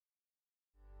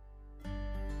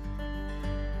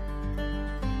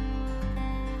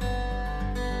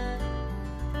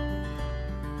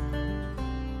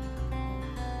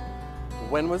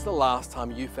When was the last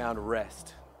time you found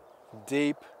rest?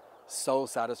 Deep,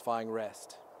 soul-satisfying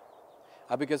rest.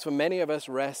 Because for many of us,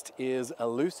 rest is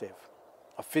elusive.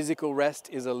 A physical rest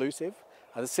is elusive.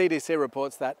 The CDC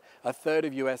reports that a third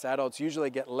of US adults usually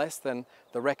get less than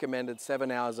the recommended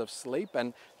 7 hours of sleep,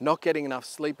 and not getting enough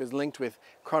sleep is linked with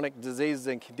chronic diseases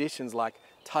and conditions like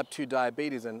type 2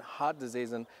 diabetes and heart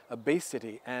disease and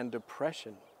obesity and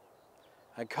depression.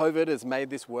 COVID has made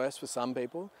this worse for some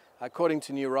people. According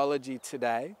to Neurology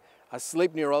Today,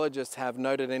 sleep neurologists have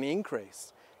noted an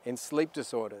increase in sleep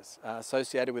disorders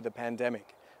associated with the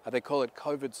pandemic. They call it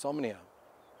COVID-somnia.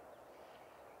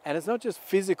 And it's not just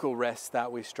physical rest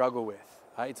that we struggle with,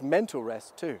 it's mental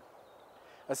rest too.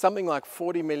 Something like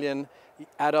 40 million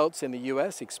adults in the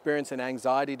US experience an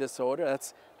anxiety disorder.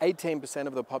 That's 18%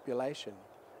 of the population.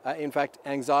 In fact,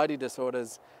 anxiety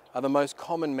disorders are the most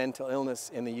common mental illness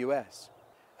in the US.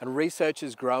 And research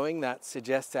is growing that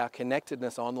suggests our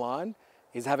connectedness online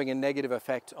is having a negative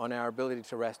effect on our ability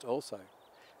to rest also.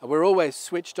 We're always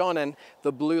switched on, and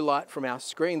the blue light from our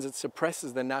screens, it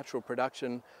suppresses the natural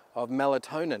production of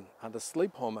melatonin, the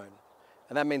sleep hormone.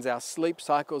 And that means our sleep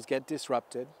cycles get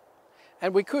disrupted.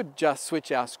 And we could just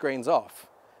switch our screens off,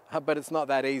 but it's not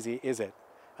that easy, is it?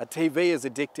 TV is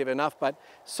addictive enough, but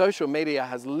social media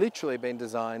has literally been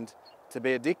designed to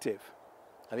be addictive.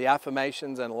 The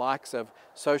affirmations and likes of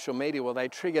social media, well, they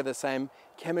trigger the same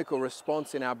chemical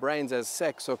response in our brains as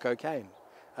sex or cocaine.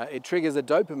 It triggers a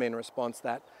dopamine response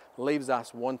that leaves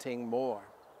us wanting more.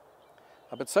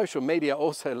 But social media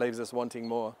also leaves us wanting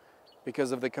more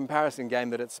because of the comparison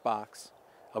game that it sparks.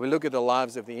 We look at the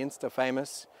lives of the Insta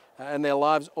famous, and their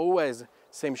lives always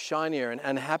seem shinier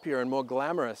and happier and more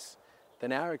glamorous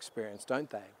than our experience, don't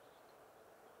they?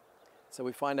 So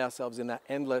we find ourselves in that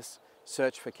endless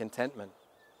search for contentment,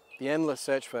 the endless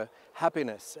search for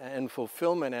happiness and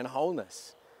fulfillment and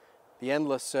wholeness, the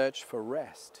endless search for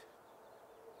rest.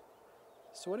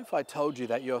 So what if I told you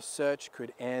that your search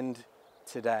could end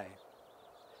today?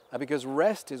 Because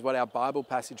rest is what our Bible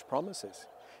passage promises.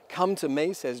 Come to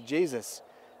me, says Jesus,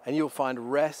 and you'll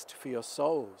find rest for your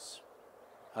souls.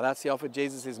 That's the offer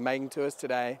Jesus is making to us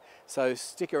today. So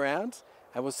stick around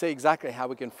and we'll see exactly how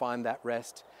we can find that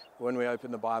rest when we open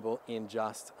the Bible in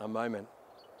just a moment.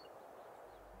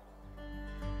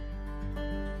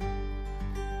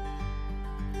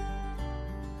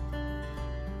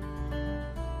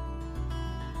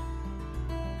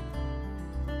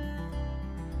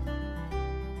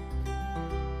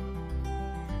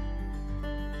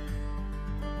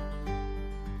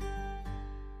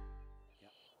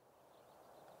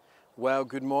 Well,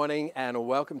 good morning and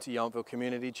welcome to Yountville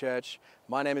Community Church.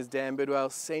 My name is Dan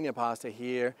Bidwell, Senior Pastor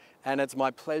here, and it's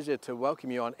my pleasure to welcome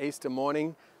you on Easter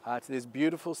morning to this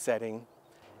beautiful setting.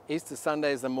 Easter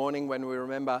Sunday is the morning when we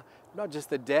remember not just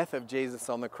the death of Jesus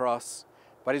on the cross,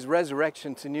 but his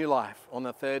resurrection to new life on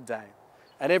the third day,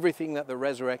 and everything that the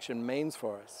resurrection means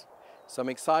for us. So I'm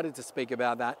excited to speak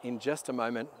about that in just a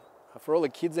moment. For all the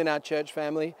kids in our church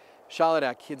family, Charlotte,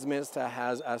 our kids minister,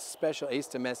 has a special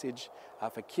Easter message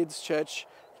for Kids Church.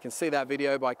 You can see that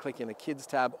video by clicking the Kids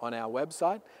tab on our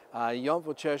website.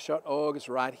 yountvillechurch.org is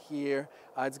right here.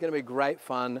 It's going to be great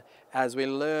fun as we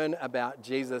learn about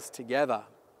Jesus together,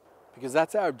 because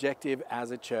that's our objective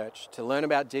as a church, to learn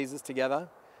about Jesus together,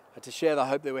 to share the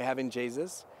hope that we have in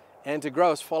Jesus, and to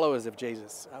grow as followers of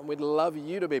Jesus. We'd love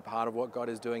you to be part of what God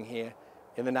is doing here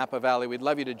in the Napa Valley. We'd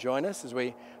love you to join us as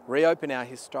we reopen our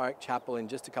historic chapel in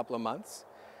just a couple of months.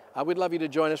 We'd love you to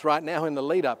join us right now in the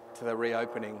lead up to the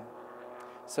reopening.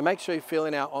 So make sure you fill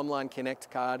in our online Connect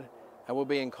card and we'll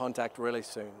be in contact really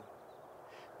soon.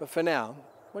 But for now,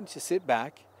 why don't you sit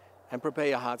back and prepare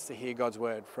your hearts to hear God's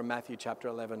word from Matthew chapter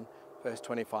 11, verse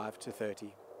 25 to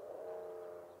 30.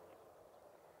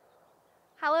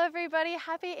 Hello everybody,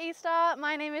 happy Easter.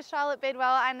 My name is Charlotte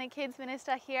Bidwell. I'm the Kids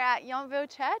Minister here at Yountville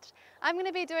Church. I'm going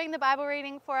to be doing the Bible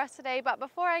reading for us today, but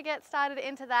before I get started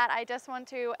into that, I just want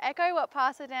to echo what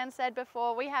Pastor Dan said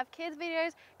before. We have kids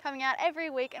videos coming out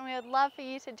every week and we would love for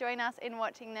you to join us in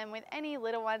watching them with any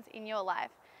little ones in your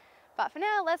life. But for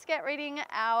now, let's get reading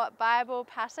our Bible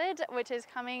passage, which is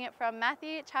coming from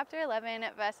Matthew chapter 11,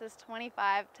 verses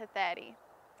 25 to 30.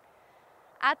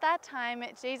 At that time,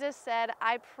 Jesus said,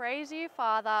 I praise you,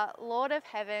 Father, Lord of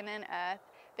heaven and earth,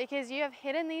 because you have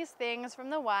hidden these things from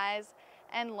the wise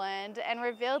and learned and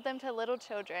revealed them to little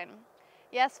children.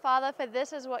 Yes, Father, for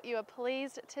this is what you are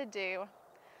pleased to do.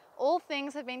 All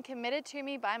things have been committed to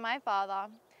me by my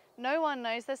Father. No one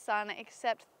knows the Son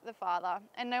except the Father,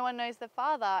 and no one knows the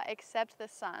Father except the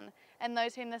Son, and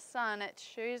those whom the Son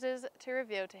chooses to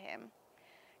reveal to him.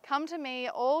 Come to me,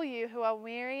 all you who are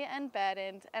weary and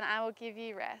burdened, and I will give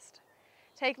you rest.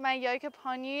 Take my yoke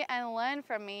upon you and learn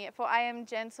from me, for I am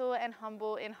gentle and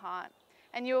humble in heart,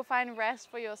 and you will find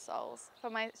rest for your souls. For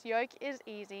my yoke is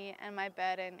easy and my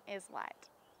burden is light.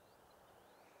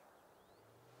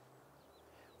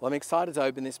 Well, I'm excited to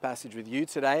open this passage with you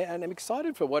today, and I'm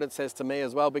excited for what it says to me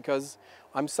as well, because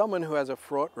I'm someone who has a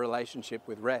fraught relationship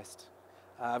with rest.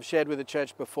 I've shared with the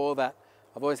church before that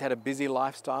I've always had a busy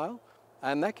lifestyle,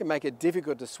 and that can make it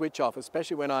difficult to switch off,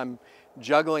 especially when I'm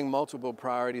juggling multiple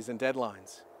priorities and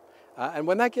deadlines. And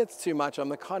when that gets too much, I'm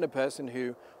the kind of person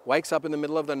who wakes up in the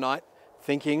middle of the night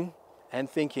thinking and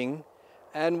thinking,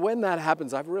 and when that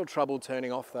happens, I have real trouble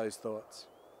turning off those thoughts.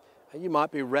 You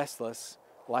might be restless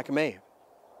like me.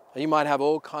 You might have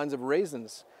all kinds of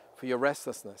reasons for your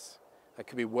restlessness. It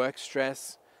could be work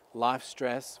stress, life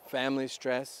stress, family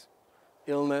stress,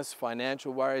 illness,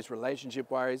 financial worries,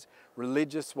 relationship worries,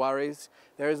 religious worries.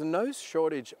 There is no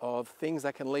shortage of things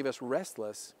that can leave us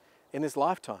restless in this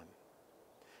lifetime.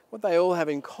 What they all have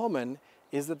in common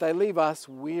is that they leave us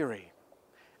weary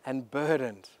and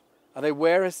burdened. They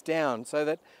wear us down so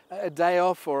that a day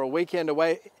off or a weekend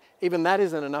away, even that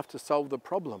isn't enough to solve the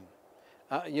problem.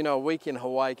 A week in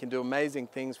Hawaii can do amazing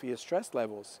things for your stress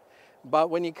levels. But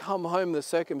when you come home, the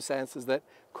circumstances that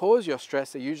cause your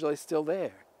stress are usually still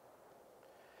there.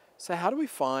 So how do we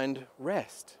find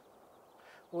rest?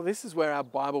 Well, this is where our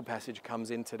Bible passage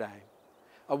comes in today.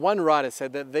 One writer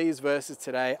said that these verses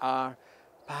today are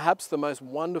perhaps the most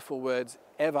wonderful words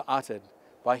ever uttered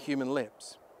by human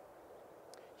lips.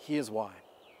 Here's why.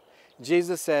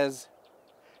 Jesus says,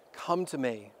 "Come to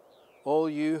me, all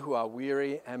you who are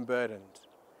weary and burdened,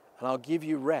 and I'll give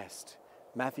you rest."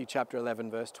 Matthew chapter 11,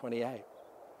 verse 28.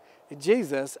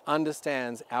 Jesus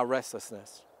understands our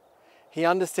restlessness. He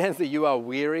understands that you are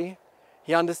weary.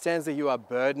 He understands that you are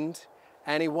burdened,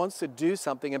 and he wants to do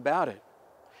something about it.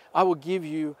 "I will give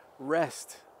you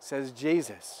rest," says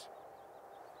Jesus.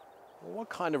 What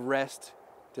kind of rest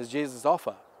does Jesus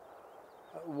offer?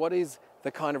 What is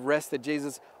the kind of rest that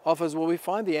Jesus offers? Well, we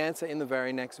find the answer in the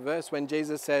very next verse when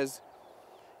Jesus says,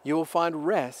 "You will find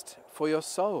rest for your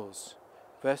souls."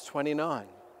 Verse 29.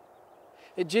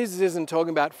 Jesus isn't talking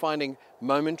about finding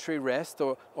momentary rest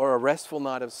or a restful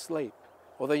night of sleep,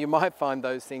 although you might find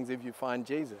those things if you find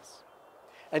Jesus.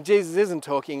 And Jesus isn't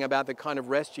talking about the kind of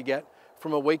rest you get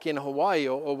from a week in Hawaii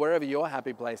or wherever your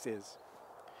happy place is.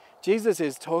 Jesus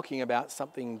is talking about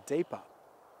something deeper.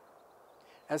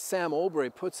 As Sam Albury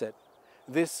puts it,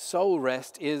 this soul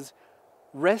rest is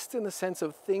rest in the sense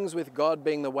of things with God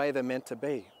being the way they're meant to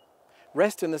be.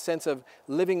 Rest in the sense of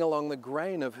living along the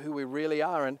grain of who we really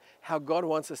are and how God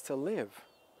wants us to live.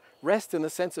 Rest in the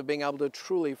sense of being able to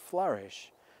truly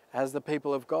flourish as the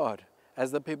people of God,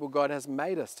 as the people God has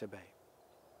made us to be.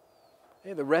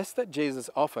 The rest that Jesus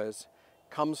offers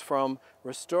comes from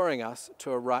restoring us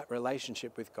to a right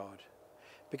relationship with God,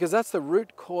 because that's the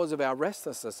root cause of our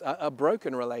restlessness, a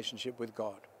broken relationship with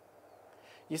God.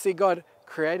 You see, God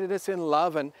created us in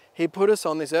love, and he put us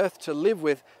on this earth to live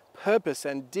with purpose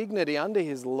and dignity under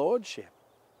his lordship.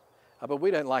 But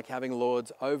we don't like having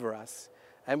lords over us,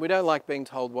 and we don't like being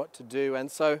told what to do. And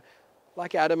so,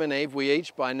 like Adam and Eve, we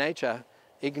each by nature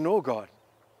ignore God.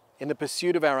 In the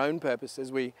pursuit of our own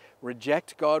purposes, we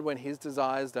reject God when his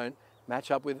desires don't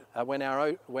match up with, when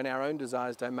our own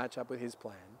desires don't match up with his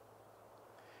plan.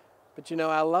 But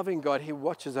our loving God, he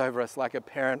watches over us like a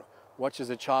parent watches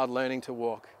a child learning to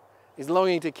walk. He's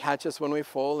longing to catch us when we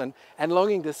fall and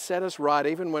longing to set us right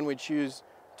even when we choose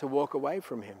to walk away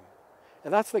from him.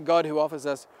 And that's the God who offers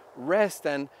us rest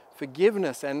and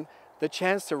forgiveness and the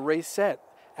chance to reset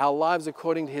our lives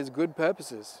according to his good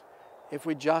purposes if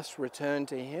we just return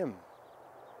to him.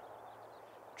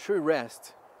 True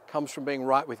rest comes from being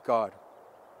right with God.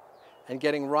 And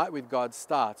getting right with God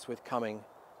starts with coming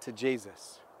to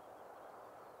Jesus.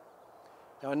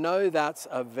 Now, I know that's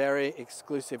a very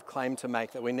exclusive claim to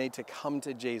make, that we need to come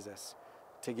to Jesus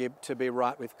to be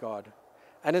right with God.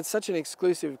 And it's such an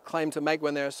exclusive claim to make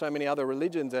when there are so many other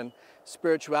religions and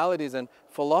spiritualities and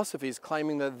philosophies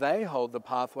claiming that they hold the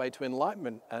pathway to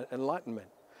enlightenment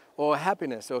or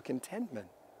happiness or contentment.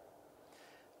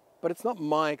 But it's not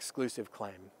my exclusive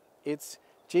claim. It's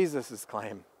Jesus'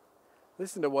 claim.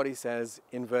 Listen to what he says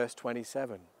in verse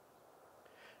 27.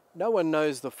 "No one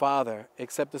knows the Father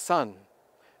except the Son,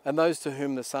 and those to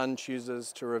whom the Son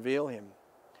chooses to reveal him."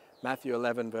 Matthew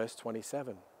 11, verse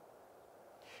 27.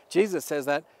 Jesus says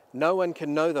that no one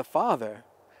can know the Father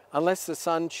unless the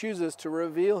Son chooses to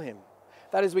reveal him.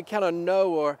 That is, we cannot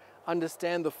know or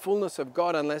understand the fullness of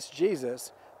God unless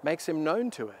Jesus makes him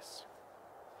known to us.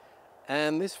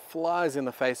 And this flies in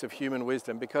the face of human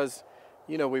wisdom because,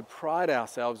 we pride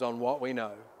ourselves on what we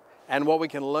know. and what we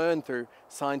can learn through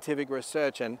scientific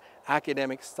research and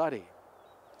academic study.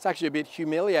 It's actually a bit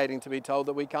humiliating to be told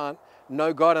that we can't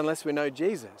know God unless we know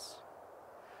Jesus.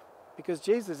 Because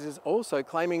Jesus is also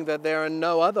claiming that there are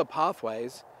no other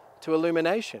pathways to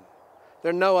illumination.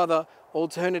 There are no other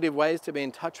alternative ways to be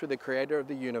in touch with the Creator of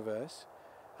the universe.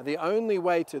 The only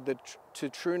way to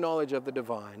true knowledge of the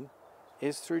divine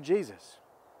is through Jesus.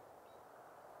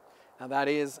 Now that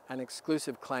is an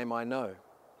exclusive claim, I know,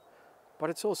 but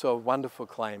it's also a wonderful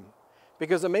claim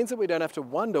because it means that we don't have to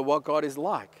wonder what God is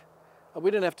like.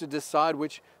 We don't have to decide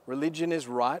which religion is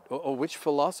right or which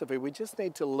philosophy. We just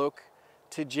need to look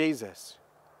to Jesus,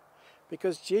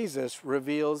 because Jesus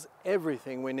reveals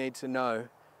everything we need to know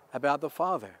about the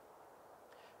Father.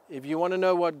 If you want to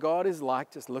know what God is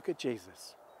like, just look at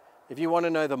Jesus. If you want to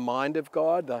know the mind of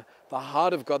God, the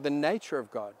heart of God, the nature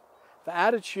of God, the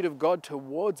attitude of God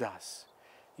towards us,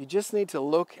 you just need to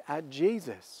look at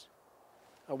Jesus.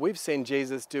 We've seen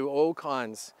Jesus do all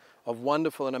kinds of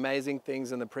wonderful and amazing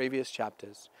things in the previous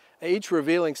chapters, each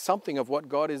revealing something of what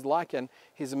God is like and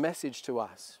his message to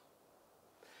us.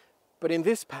 But in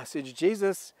this passage,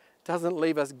 Jesus doesn't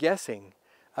leave us guessing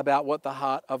about what the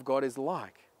heart of God is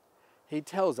like. He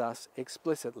tells us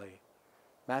explicitly.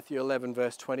 Matthew 11,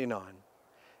 verse 29.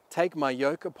 Take my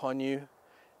yoke upon you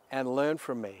and learn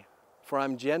from me, for I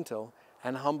am gentle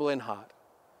and humble in heart,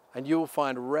 and you will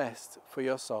find rest for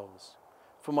your souls.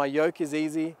 For my yoke is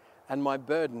easy and my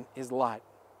burden is light.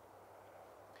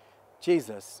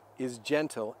 Jesus is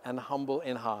gentle and humble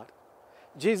in heart.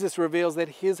 Jesus reveals that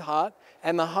his heart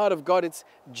and the heart of God, it's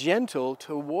gentle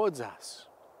towards us.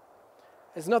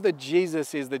 It's not that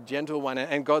Jesus is the gentle one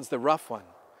and God's the rough one,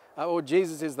 or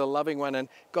Jesus is the loving one and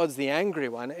God's the angry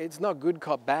one. It's not good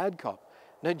cop, bad cop.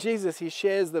 No, Jesus, he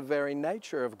shares the very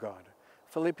nature of God.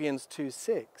 Philippians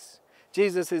 2:6.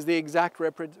 Jesus is the exact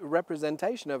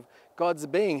representation of God's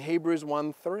being. Hebrews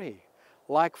 1:3.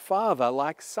 Like Father,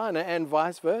 like Son, and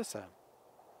vice versa.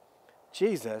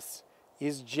 Jesus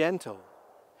is gentle.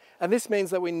 And this means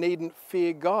that we needn't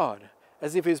fear God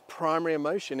as if his primary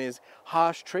emotion is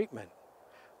harsh treatment.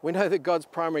 We know that God's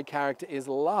primary character is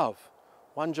love.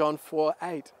 1 John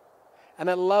 4:8. And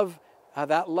that love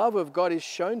of God is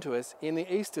shown to us in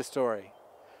the Easter story,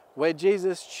 where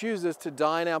Jesus chooses to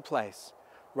die in our place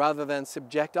rather than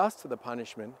subject us to the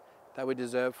punishment that we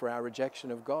deserve for our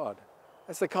rejection of God.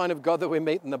 That's the kind of God that we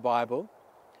meet in the Bible,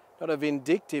 not a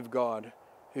vindictive God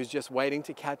who's just waiting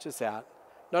to catch us out,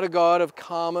 not a God of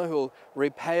karma who'll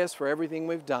repay us for everything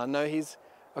we've done. No, he's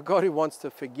a God who wants to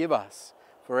forgive us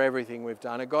for everything we've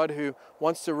done, a God who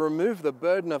wants to remove the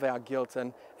burden of our guilt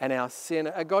and our sin,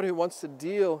 a God who wants to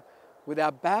deal with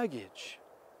our baggage.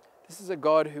 This is a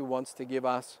God who wants to give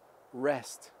us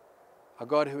rest, a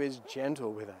God who is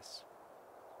gentle with us.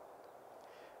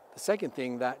 The second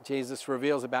thing that Jesus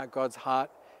reveals about God's heart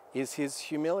is his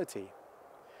humility.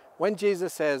 When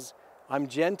Jesus says, I'm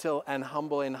gentle and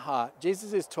humble in heart,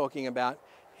 Jesus is talking about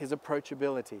his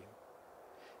approachability.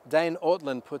 Dane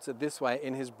Ortland puts it this way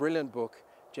in his brilliant book,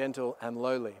 Gentle and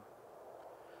Lowly.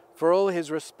 For all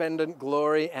his resplendent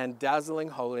glory and dazzling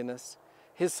holiness,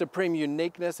 his supreme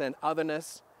uniqueness and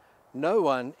otherness, no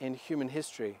one in human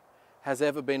history has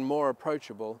ever been more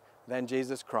approachable than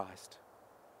Jesus Christ.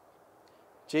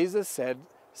 Jesus said,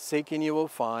 seek and you will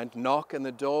find, knock and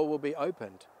the door will be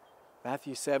opened.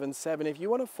 Matthew 7:7. If you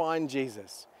want to find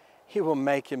Jesus, he will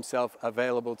make himself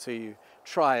available to you.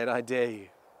 Try it, I dare you.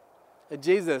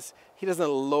 Jesus, he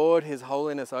doesn't lord his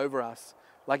holiness over us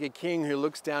like a king who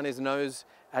looks down his nose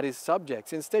at his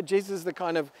subjects. Instead, Jesus is the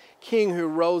kind of king who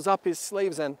rolls up his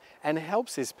sleeves and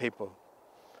helps his people.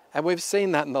 And we've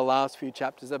seen that in the last few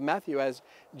chapters of Matthew as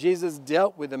Jesus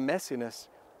dealt with the messiness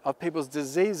of people's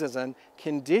diseases and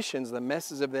conditions, the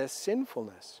messes of their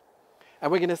sinfulness.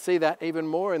 And we're going to see that even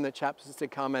more in the chapters to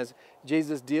come as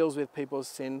Jesus deals with people's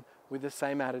sin with the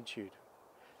same attitude.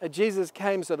 Jesus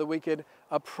came so that we could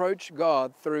approach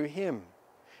God through him.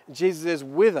 Jesus is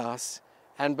with us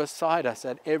and beside us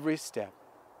at every step.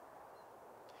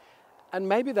 And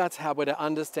maybe that's how we're to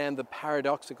understand the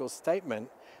paradoxical statement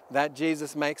that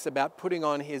Jesus makes about putting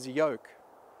on his yoke.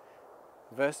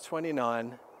 Verse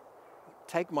 29,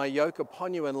 take my yoke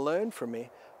upon you and learn from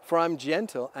me, for I'm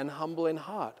gentle and humble in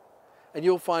heart, and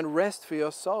you'll find rest for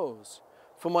your souls.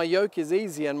 For my yoke is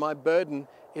easy and my burden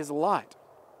is light.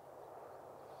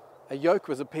 A yoke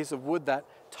was a piece of wood that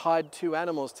tied two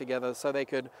animals together so they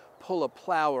could pull a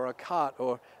plow or a cart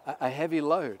or a heavy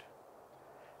load.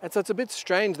 And so it's a bit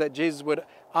strange that Jesus would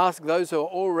ask those who are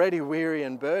already weary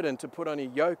and burdened to put on a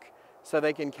yoke so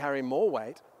they can carry more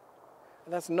weight.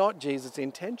 And that's not Jesus'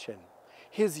 intention.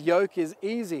 His yoke is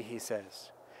easy, he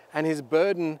says, and his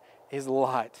burden is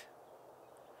light.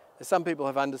 Some people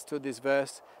have understood this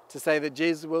verse to say that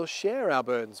Jesus will share our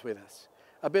burdens with us.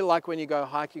 A bit like when you go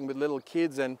hiking with little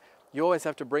kids and you always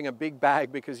have to bring a big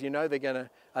bag because you know that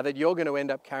you're going to end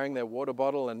up carrying their water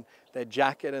bottle and their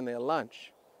jacket and their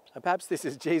lunch. Perhaps this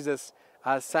is Jesus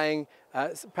saying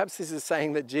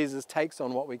that Jesus takes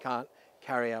on what we can't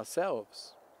carry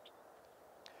ourselves.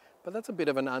 But that's a bit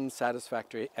of an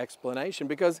unsatisfactory explanation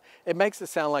because it makes it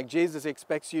sound like Jesus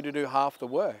expects you to do half the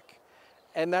work.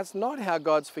 And that's not how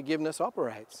God's forgiveness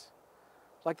operates.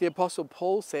 Like the Apostle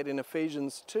Paul said in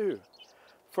Ephesians 2,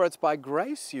 "For it's by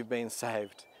grace you've been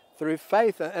saved, through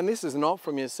faith, and this is not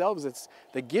from yourselves, it's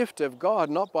the gift of God,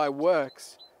 not by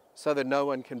works, so that no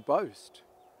one can boast."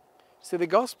 See, the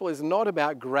gospel is not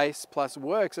about grace plus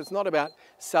works. It's not about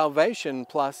salvation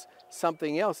plus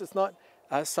something else. It's not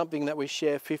something that we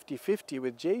share 50-50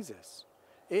 with Jesus.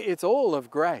 It's all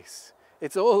of grace.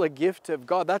 It's all a gift of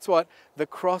God. That's what the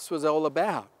cross was all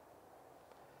about.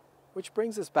 Which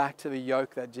brings us back to the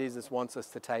yoke that Jesus wants us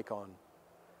to take on.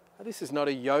 Now, this is not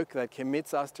a yoke that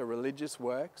commits us to religious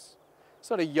works. It's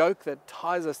not a yoke that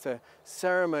ties us to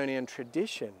ceremony and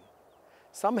tradition.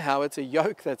 Somehow it's a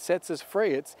yoke that sets us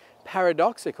free. It's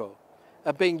paradoxical.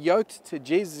 Being yoked to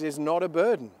Jesus is not a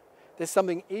burden. There's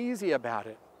something easy about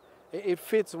it. It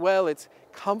fits well, it's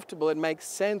comfortable, it makes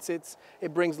sense, it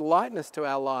brings lightness to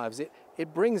our lives.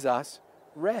 It brings us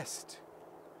rest.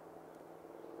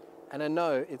 And I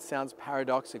know it sounds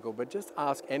paradoxical, but just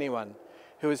ask anyone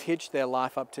who has hitched their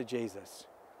life up to Jesus.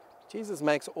 Jesus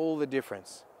makes all the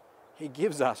difference. He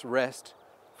gives us rest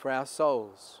for our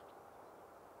souls.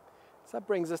 So that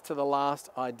brings us to the last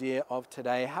idea of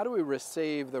today. How do we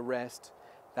receive the rest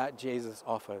that Jesus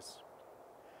offers?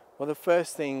 Well, the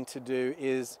first thing to do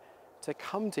is to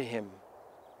come to Him.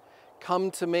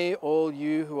 "Come to me, all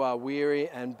you who are weary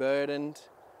and burdened,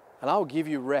 and I'll give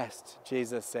you rest,"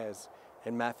 Jesus says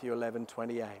in Matthew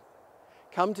 11:28.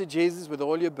 Come to Jesus with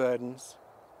all your burdens.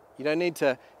 You don't need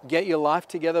to get your life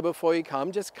together before you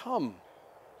come. Just come.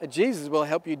 Jesus will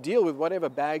help you deal with whatever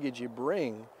baggage you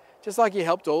bring, just like He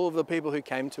helped all of the people who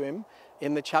came to Him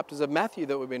in the chapters of Matthew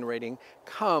that we've been reading.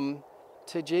 Come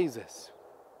to Jesus.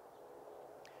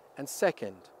 And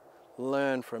second,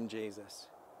 learn from Jesus.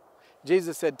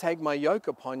 Jesus said, "Take my yoke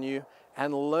upon you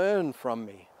and learn from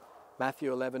me."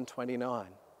 Matthew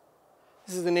 11:29.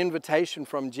 This is an invitation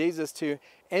from Jesus to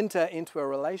enter into a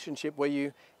relationship where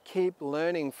you keep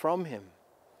learning from Him,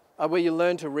 where you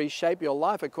learn to reshape your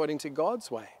life according to God's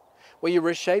way, where you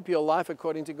reshape your life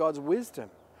according to God's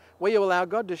wisdom, where you allow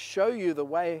God to show you the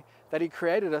way that He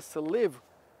created us to live,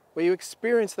 where you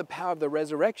experience the power of the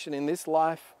resurrection in this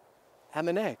life and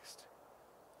the next.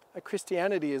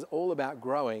 Christianity is all about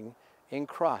growing in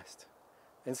Christ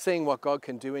and seeing what God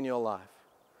can do in your life.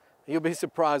 You'll be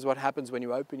surprised what happens when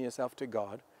you open yourself to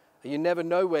God. You never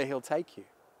know where He'll take you.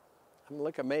 I mean,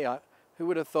 look at me. Who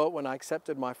would have thought when I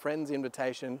accepted my friend's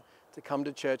invitation to come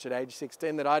to church at age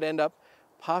 16 that I'd end up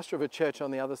pastor of a church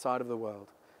on the other side of the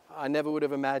world? I never would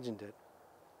have imagined it.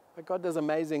 But God does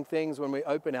amazing things when we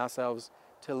open ourselves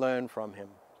to learn from Him.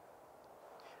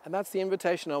 And that's the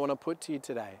invitation I want to put to you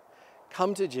today.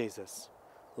 Come to Jesus,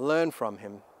 learn from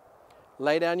Him,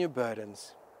 lay down your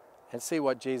burdens, and see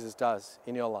what Jesus does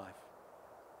in your life.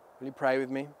 Will you pray with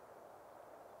me?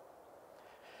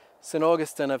 St.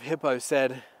 Augustine of Hippo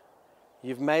said,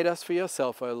 "You've made us for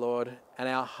yourself, O Lord, and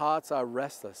our hearts are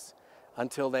restless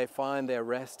until they find their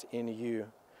rest in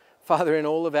you." Father, in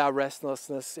all of our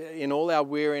restlessness, in all our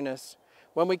weariness,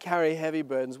 when we carry heavy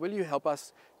burdens, will you help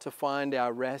us to find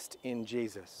our rest in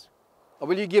Jesus? Or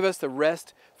will you give us the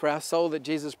rest for our soul that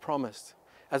Jesus promised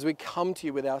as we come to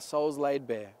you with our souls laid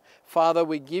bare? Father,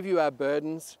 we give you our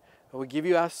burdens, we give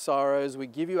you our sorrows, we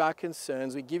give you our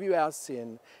concerns, we give you our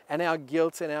sin and our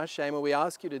guilt and our shame, and we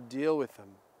ask you to deal with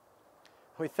them.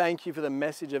 We thank you for the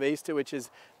message of Easter, which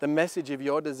is the message of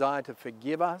your desire to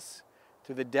forgive us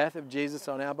through the death of Jesus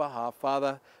on our behalf.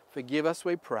 Father, forgive us,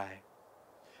 we pray.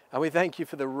 And we thank you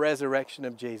for the resurrection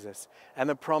of Jesus and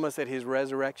the promise that His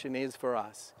resurrection is for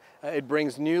us. It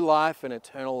brings new life and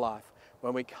eternal life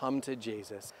when we come to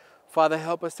Jesus. Father,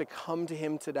 help us to come to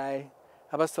Him today.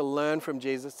 Help us to learn from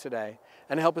Jesus today.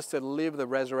 And help us to live the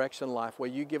resurrection life where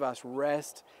you give us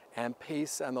rest and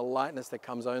peace and the lightness that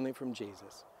comes only from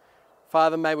Jesus.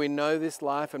 Father, may we know this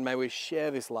life and may we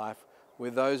share this life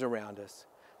with those around us,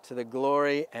 to the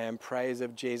glory and praise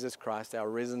of Jesus Christ, our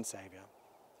risen Savior.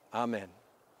 Amen.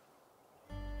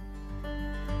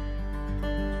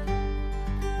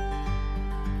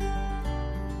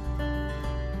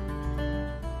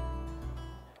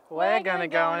 We're gonna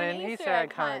go on an Easter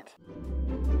egg hunt.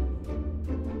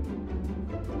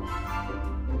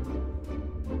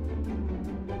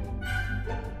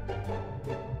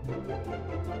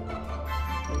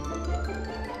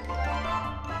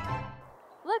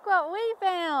 what we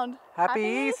found. Happy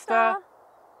Easter.